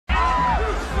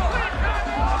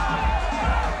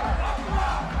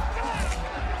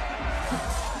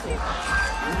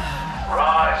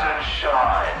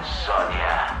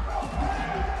Sonya.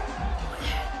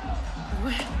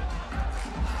 What?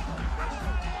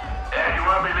 Yeah, you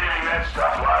won't be leaving that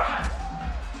stuff, love.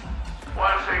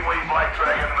 One thing we Black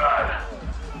Dragon know.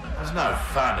 There's no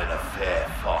fun in a fair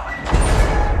fight.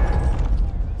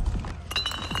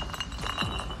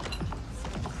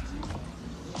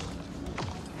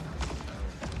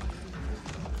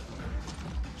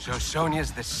 So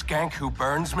Sonya's the skank who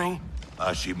burns me?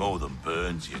 She more than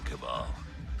burns you, Cabal.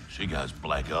 She goes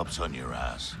black ops on your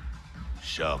ass.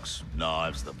 Shocks,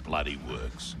 knives, the bloody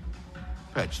works.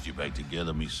 Patched you back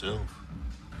together myself.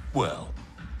 Well,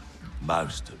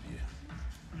 most of you.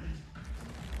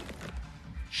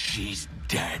 She's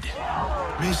dead.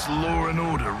 Miss Law and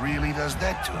Order really does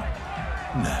that to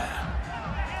him? Nah.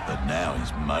 But now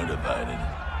he's motivated.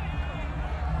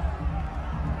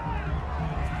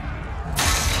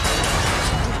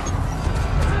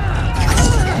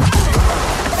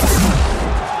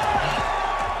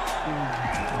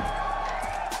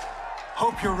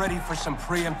 Hope you're ready for some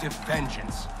preemptive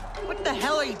vengeance. What the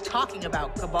hell are you talking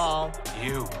about, Cabal?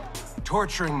 You,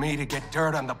 torturing me to get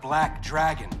dirt on the Black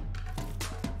Dragon.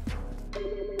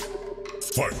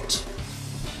 Fight!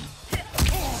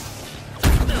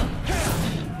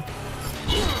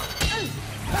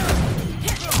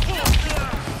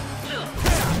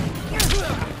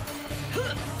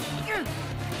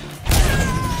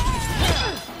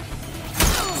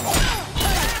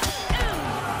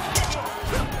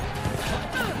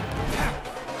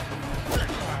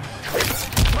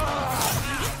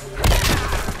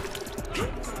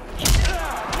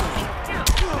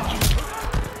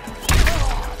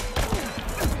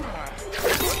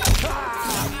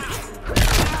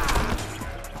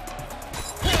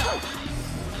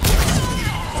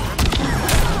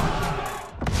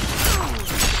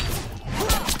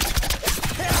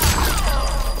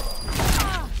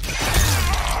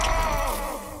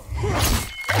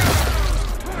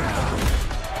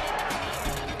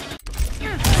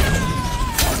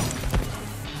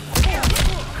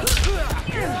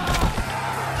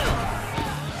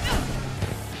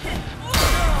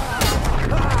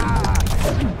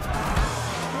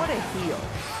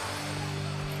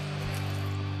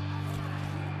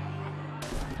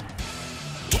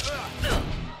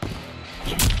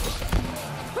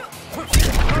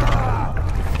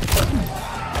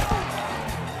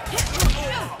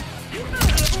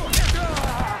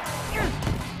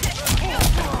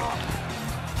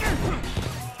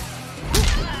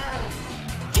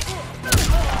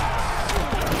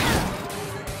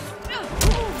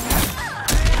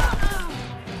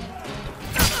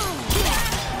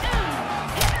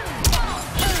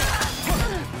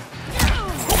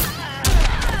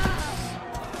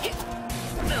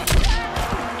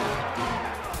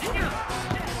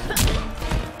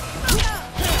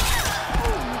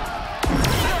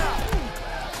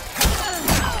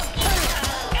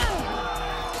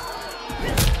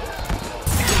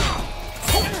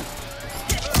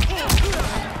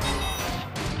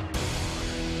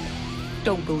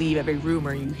 Don't believe every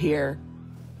rumor you hear.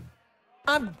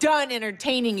 I'm done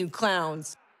entertaining you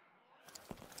clowns.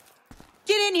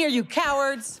 Get in here, you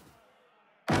cowards!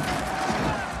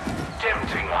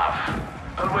 Tempting, love.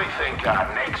 But we think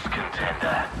our next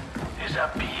contender is a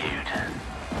beaut.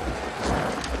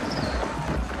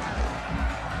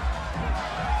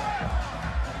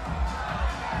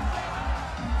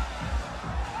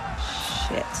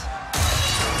 Shit.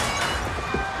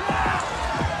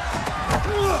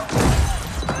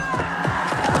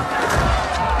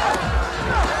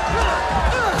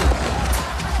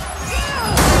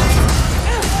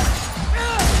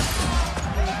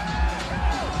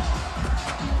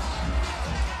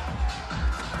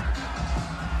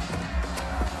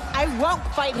 I won't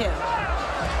fight him.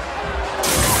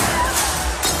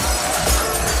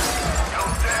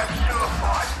 You'll damn sure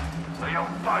fight, or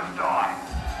you'll both die.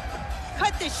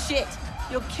 Cut this shit.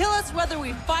 You'll kill us whether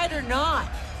we fight or not.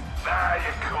 Nah,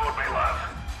 you called me, love.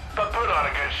 But put on a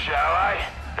good show, eh?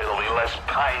 It'll be less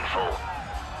painful.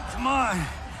 Come on.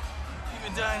 You've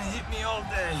been dying to hit me all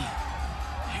day.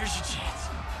 Here's your chance.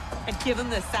 And give them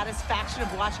the satisfaction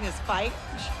of watching us fight?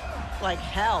 Like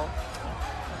hell.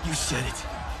 You said it.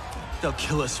 They'll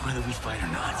kill us whether we fight or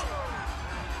not.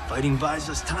 Fighting buys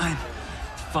us time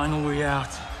to find a way out.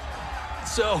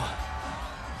 So,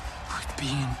 quit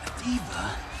being a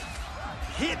diva.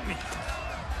 Hit me.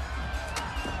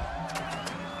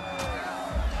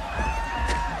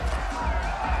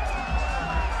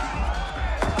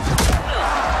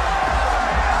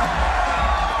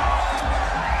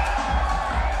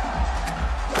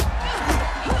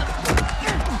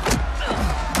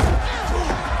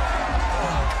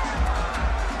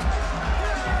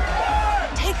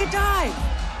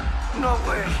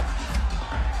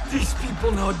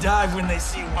 People know dive when they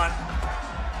see one.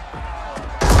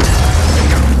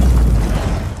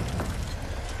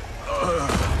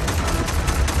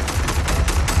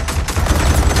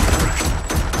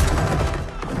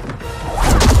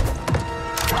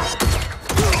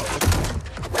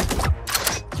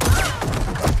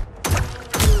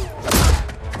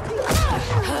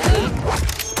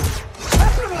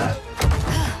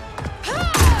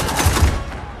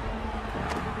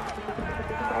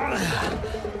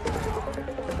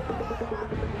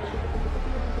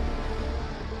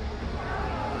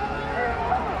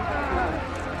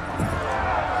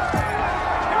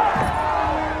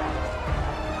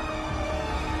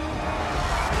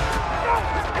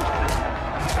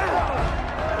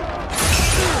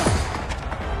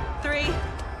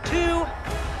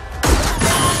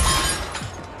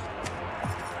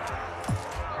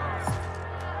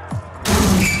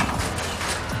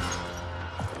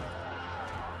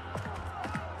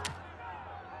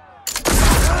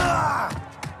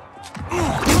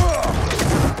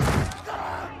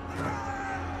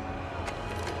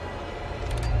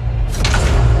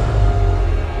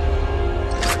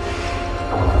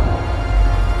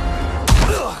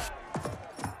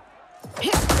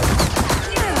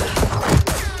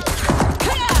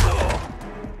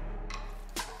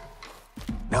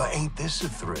 Now ain't this a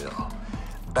thrill?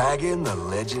 Bagging the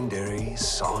legendary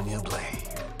Sonya blade.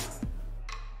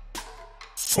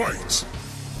 Fight!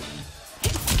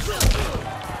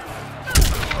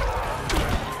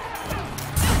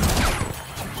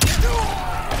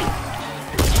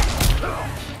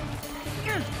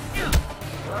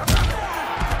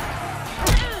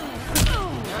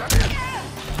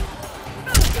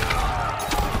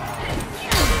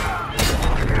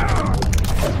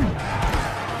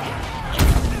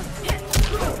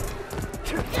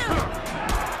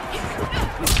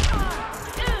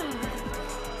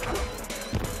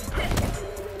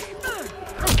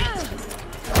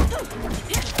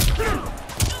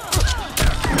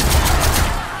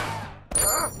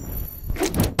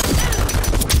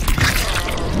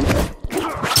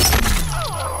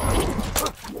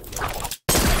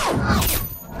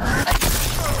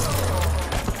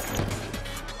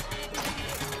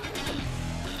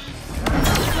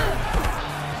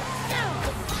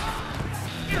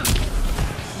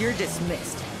 You're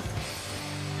dismissed.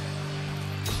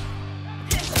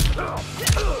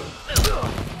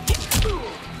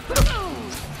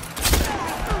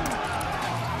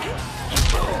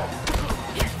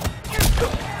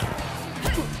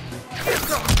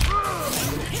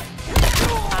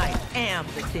 I am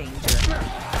the danger.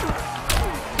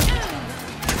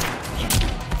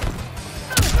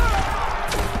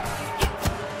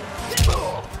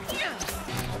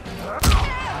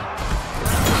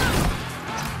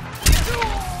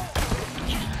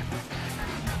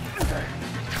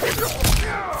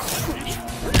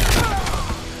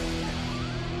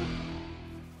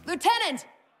 Lieutenant!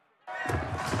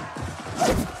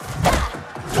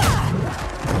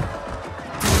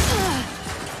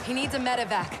 He needs a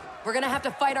medevac. We're gonna have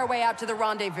to fight our way out to the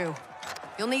rendezvous.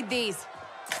 You'll need these.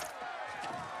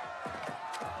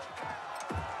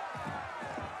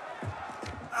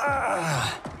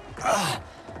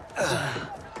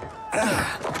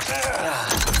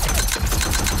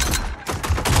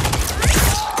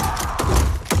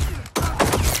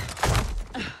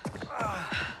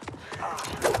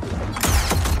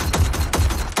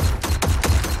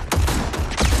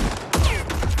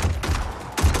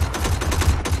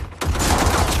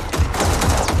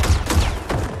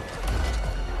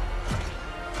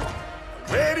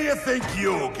 Where do you think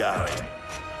you're going?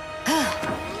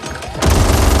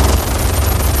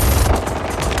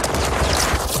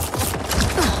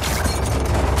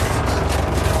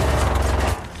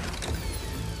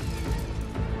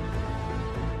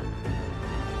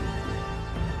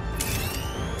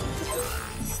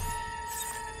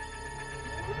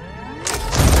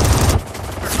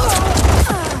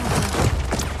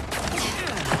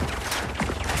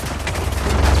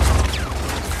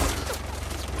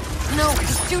 No,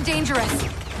 it's too dangerous.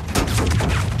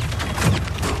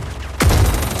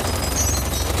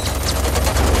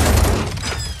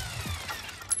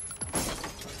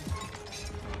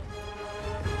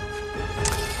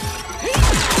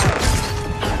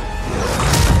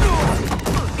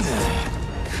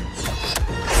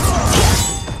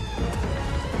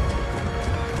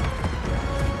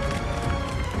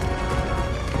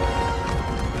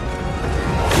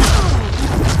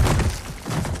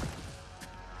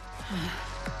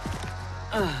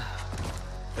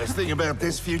 Best thing about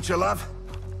this future, love?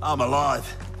 I'm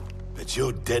alive, but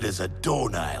you're dead as a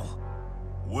doornail.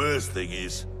 Worst thing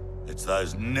is, it's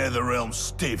those Netherrealm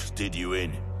stiffs did you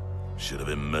in. Should have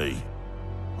been me.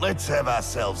 Let's have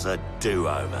ourselves a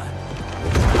do-over.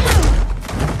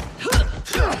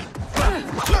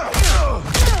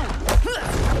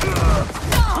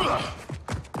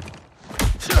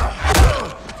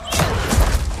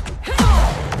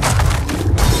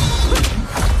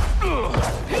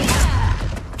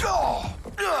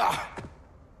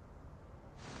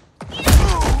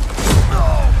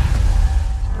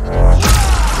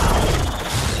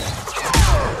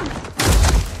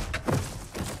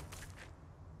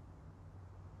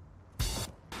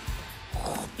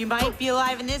 You might be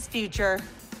alive in this future,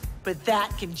 but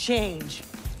that can change.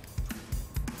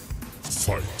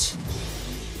 Fight.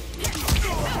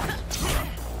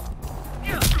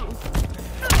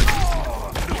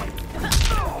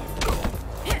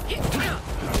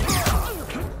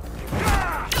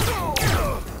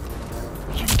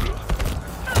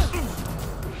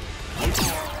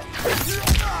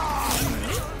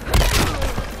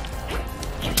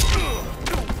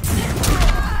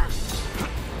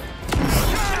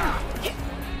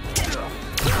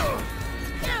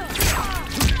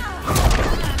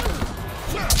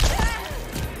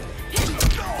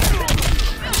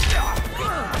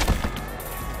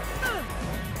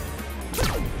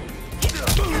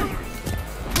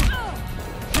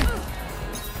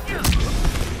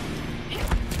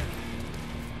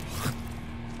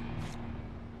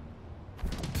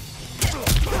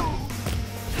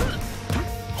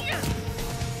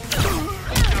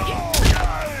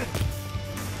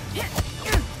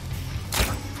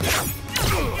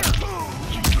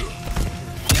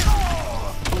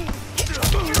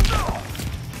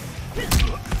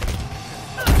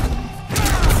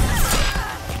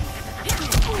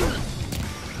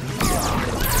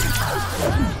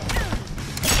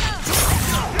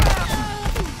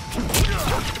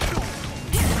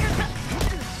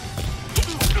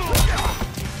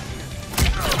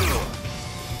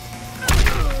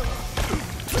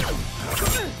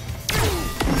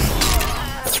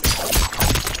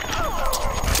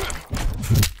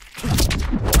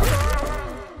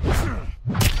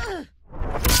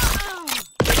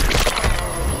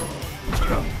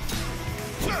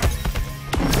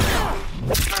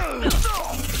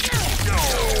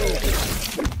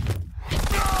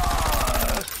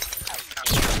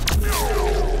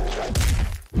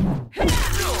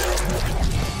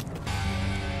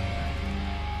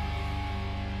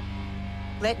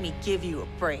 Let me give you a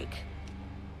break.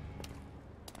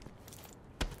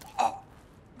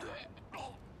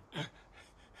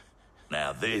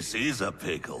 Now this is a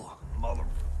pickle. Mother...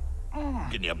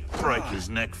 Can you break his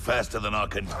neck faster than I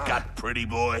can gut, pretty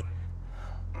boy?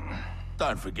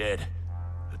 Don't forget,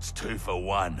 it's 2 for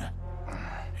 1.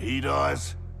 He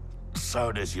dies,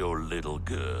 so does your little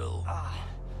girl.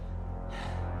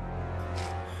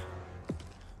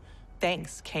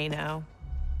 Thanks, Kano,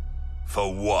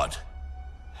 For what?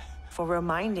 for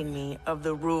reminding me of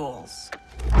the rules.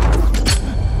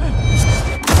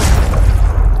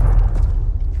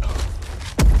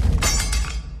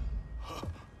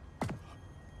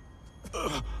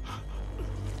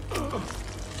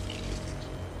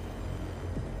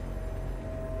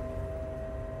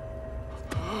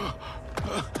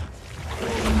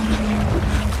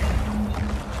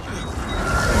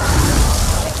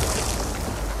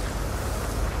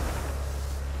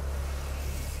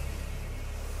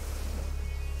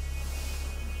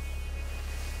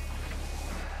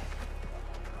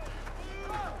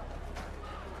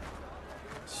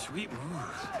 Sweet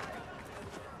move.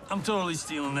 I'm totally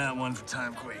stealing that one for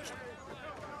Timequake.